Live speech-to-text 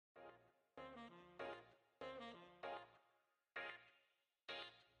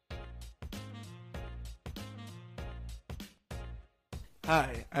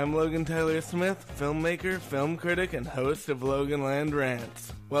Hi, I'm Logan Tyler Smith, filmmaker, film critic, and host of LoganLand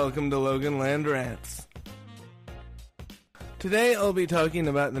Rants. Welcome to LoganLand Rants. Today I'll be talking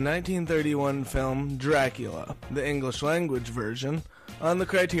about the 1931 film Dracula, the English language version, on the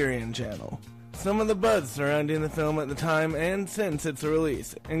Criterion Channel. Some of the buzz surrounding the film at the time and since its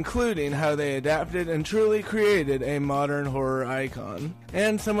release, including how they adapted and truly created a modern horror icon,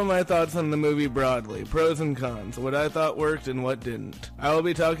 and some of my thoughts on the movie broadly, pros and cons, what I thought worked and what didn't. I will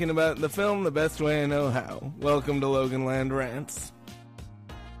be talking about the film the best way I know how. Welcome to LoganLand Rants.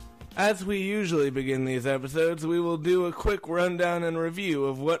 As we usually begin these episodes, we will do a quick rundown and review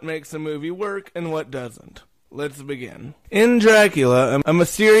of what makes a movie work and what doesn't. Let's begin. In Dracula, a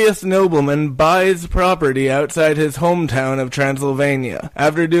mysterious nobleman buys property outside his hometown of Transylvania.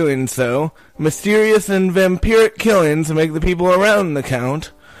 After doing so, mysterious and vampiric killings make the people around the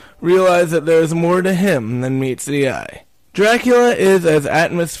Count realize that there is more to him than meets the eye. Dracula is as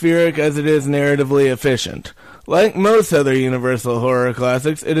atmospheric as it is narratively efficient. Like most other Universal horror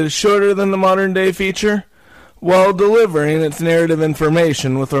classics, it is shorter than the modern-day feature, while delivering its narrative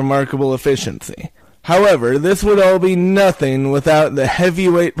information with remarkable efficiency. However, this would all be nothing without the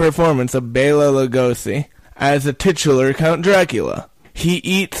heavyweight performance of Bela Lugosi as a titular Count Dracula. He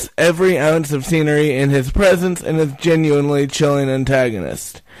eats every ounce of scenery in his presence and is genuinely chilling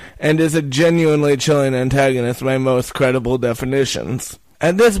antagonist, and is a genuinely chilling antagonist by most credible definitions.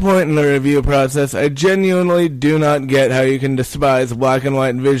 At this point in the review process, I genuinely do not get how you can despise black and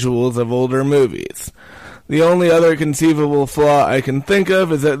white visuals of older movies. The only other conceivable flaw I can think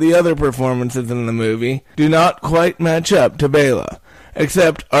of is that the other performances in the movie do not quite match up to Bela,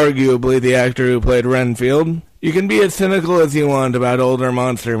 except arguably the actor who played Renfield. You can be as cynical as you want about older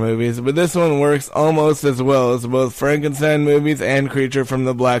monster movies, but this one works almost as well as both Frankenstein movies and Creature from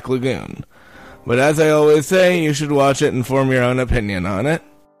the Black Lagoon. But as I always say, you should watch it and form your own opinion on it.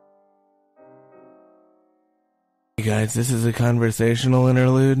 Hey guys, this is a conversational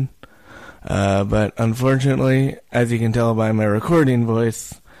interlude. But unfortunately, as you can tell by my recording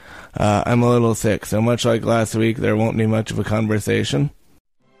voice, I'm a little sick, so much like last week, there won't be much of a conversation.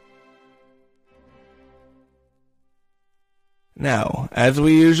 Now, as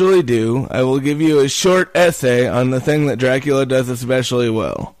we usually do, I will give you a short essay on the thing that Dracula does especially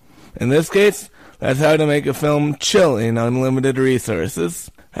well. In this case, that's how to make a film chilling on limited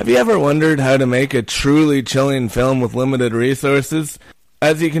resources. Have you ever wondered how to make a truly chilling film with limited resources?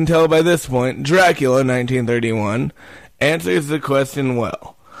 As you can tell by this point, Dracula, 1931, answers the question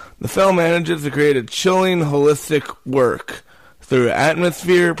well. The film manages to create a chilling, holistic work through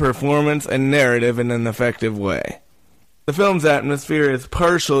atmosphere, performance, and narrative in an effective way. The film's atmosphere is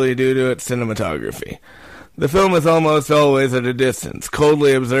partially due to its cinematography. The film is almost always at a distance,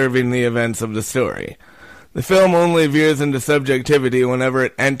 coldly observing the events of the story. The film only veers into subjectivity whenever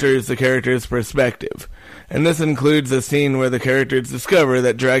it enters the character's perspective, and this includes a scene where the characters discover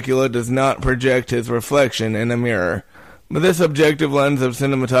that Dracula does not project his reflection in a mirror. But this objective lens of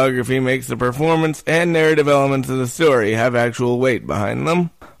cinematography makes the performance and narrative elements of the story have actual weight behind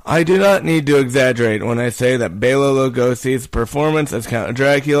them. I do not need to exaggerate when I say that Bela Lugosi's performance as Count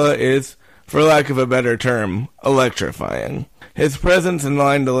Dracula is, for lack of a better term, electrifying. His presence and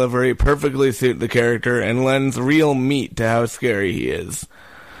line delivery perfectly suit the character and lends real meat to how scary he is.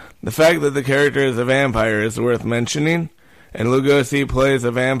 The fact that the character is a vampire is worth mentioning, and Lugosi plays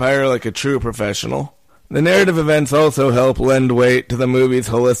a vampire like a true professional. The narrative events also help lend weight to the movie's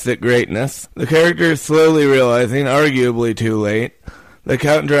holistic greatness. The character is slowly realizing, arguably too late, that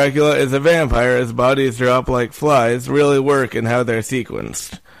Count Dracula is a vampire as bodies drop like flies really work in how they're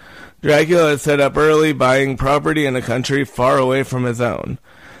sequenced. Dracula is set up early, buying property in a country far away from his own,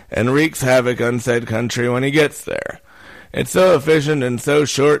 and wreaks havoc on said country when he gets there. It's so efficient and so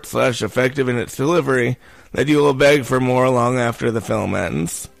short/effective in its delivery that you will beg for more long after the film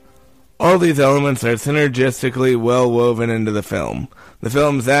ends. All these elements are synergistically well woven into the film. The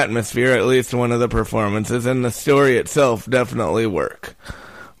film's atmosphere, at least one of the performances, and the story itself definitely work.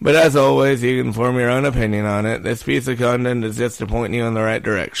 But as always, you can form your own opinion on it. This piece of content is just to point you in the right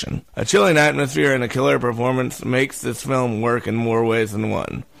direction. A chilling atmosphere and a killer performance makes this film work in more ways than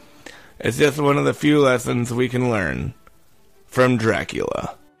one. It's just one of the few lessons we can learn from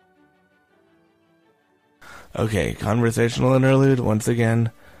Dracula. Okay, conversational interlude. Once again,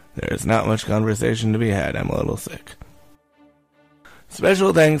 there is not much conversation to be had. I'm a little sick.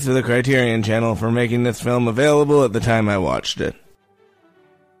 Special thanks to the Criterion Channel for making this film available at the time I watched it.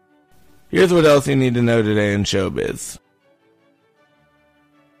 Here's what else you need to know today in showbiz.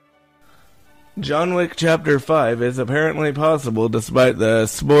 John Wick Chapter 5 is apparently possible despite the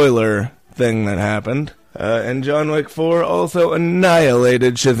spoiler thing that happened. And John Wick 4 also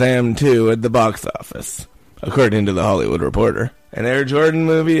annihilated Shazam 2 at the box office, according to The Hollywood Reporter. An Air Jordan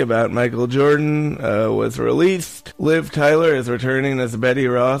movie about Michael Jordan was released. Liv Tyler is returning as Betty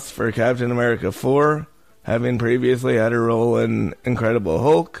Ross for Captain America 4, having previously had a role in Incredible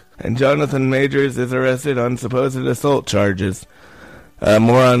Hulk. And Jonathan Majors is arrested on supposed assault charges.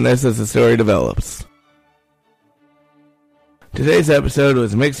 More on this as the story develops. Today's episode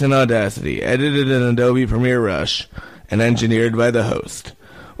was mixed in Audacity, edited in Adobe Premiere Rush, and engineered by the host,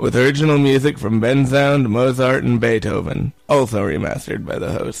 with original music from Bensound, Mozart, and Beethoven, also remastered by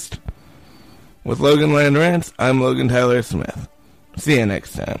the host. With LoganLand Rants, I'm Logan Tyler Smith. See you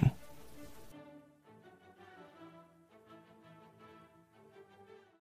next time.